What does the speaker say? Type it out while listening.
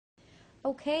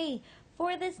Okay,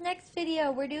 for this next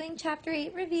video, we're doing Chapter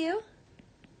 8 review.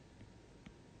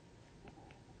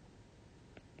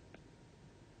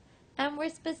 And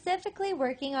we're specifically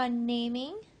working on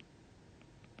naming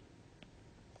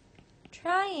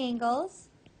triangles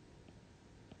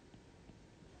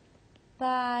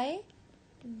by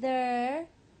their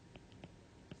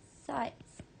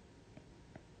sides.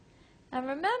 And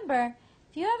remember,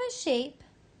 if you have a shape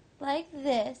like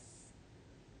this,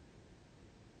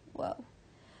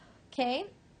 okay,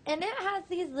 and it has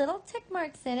these little tick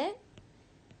marks in it,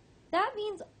 that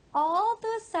means all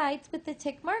those sides with the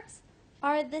tick marks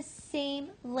are the same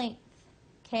length,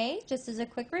 okay, just as a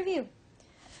quick review.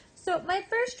 So my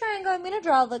first triangle I'm going to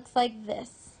draw looks like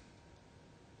this.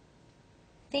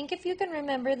 Think if you can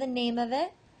remember the name of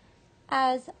it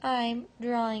as I'm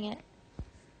drawing it.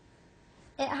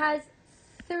 It has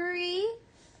three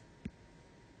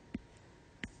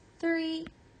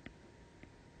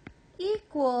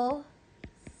equal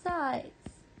sides.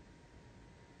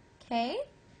 Okay?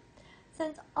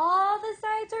 Since all the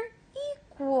sides are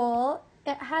equal,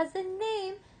 it has a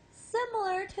name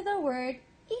similar to the word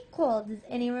equal. Does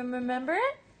anyone remember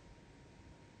it?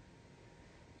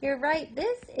 You're right,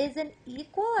 this is an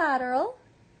equilateral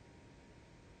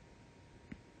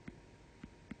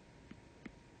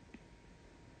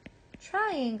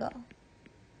triangle.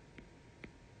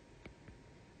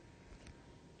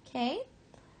 Okay?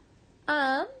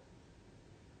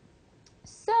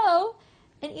 So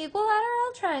an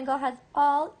equilateral triangle has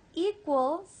all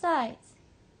equal sides.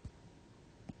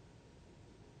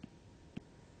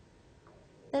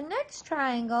 The next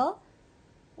triangle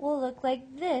will look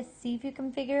like this. See if you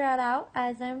can figure it out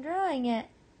as I'm drawing it.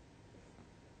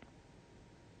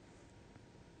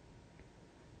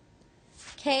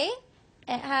 Okay?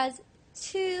 It has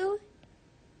two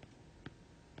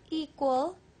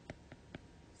equal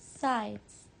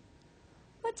sides.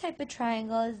 What type of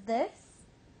triangle is this?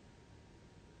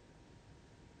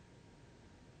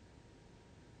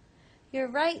 You're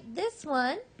right, this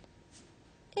one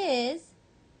is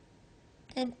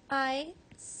an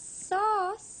isosceles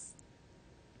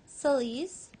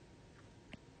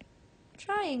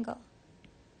triangle.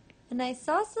 An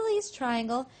isosceles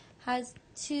triangle has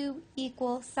two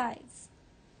equal sides.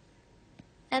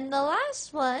 And the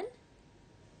last one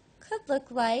could look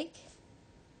like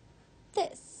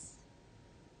this.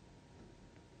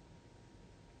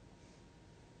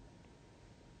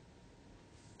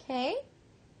 Okay?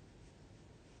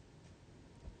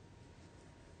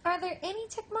 Are there any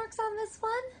tick marks on this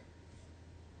one?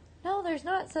 No, there's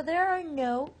not. So there are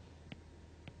no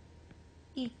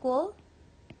equal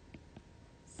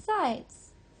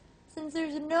sides. Since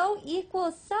there's no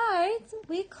equal sides,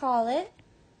 we call it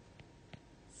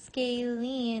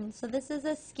scalene. So this is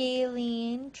a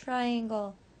scalene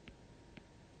triangle.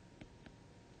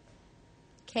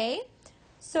 Okay?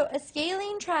 So a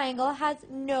scalene triangle has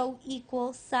no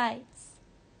equal sides.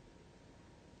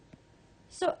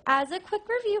 So as a quick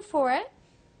review for it,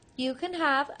 you can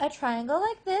have a triangle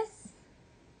like this,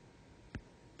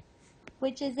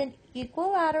 which is an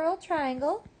equilateral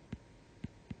triangle.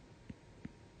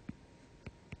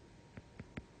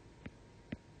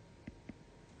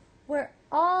 Where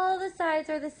all the sides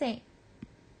are the same.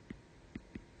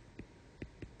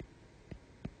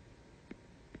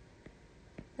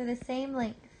 They're the same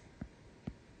length.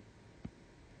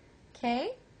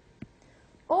 Okay?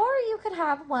 Or you could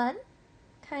have one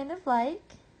kind of like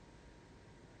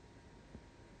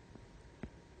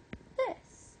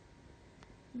this.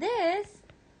 This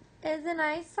is an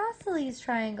isosceles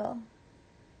triangle.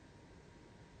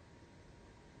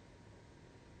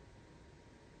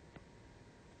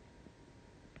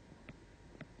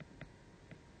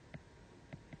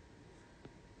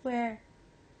 Where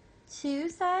two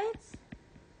sides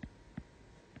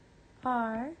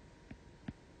are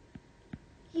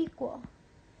equal.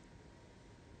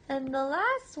 And the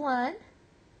last one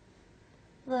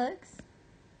looks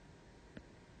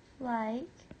like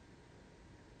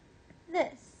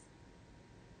this.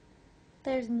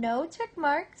 There's no check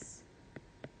marks,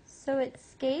 so it's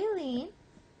scalene,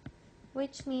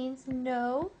 which means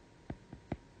no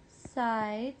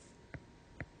sides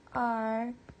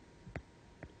are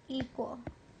equal.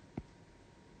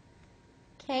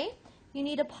 Okay? You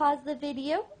need to pause the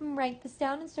video and write this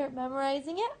down and start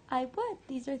memorizing it. I would.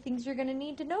 These are things you're going to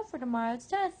need to know for tomorrow's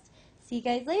test. See you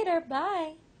guys later.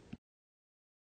 Bye.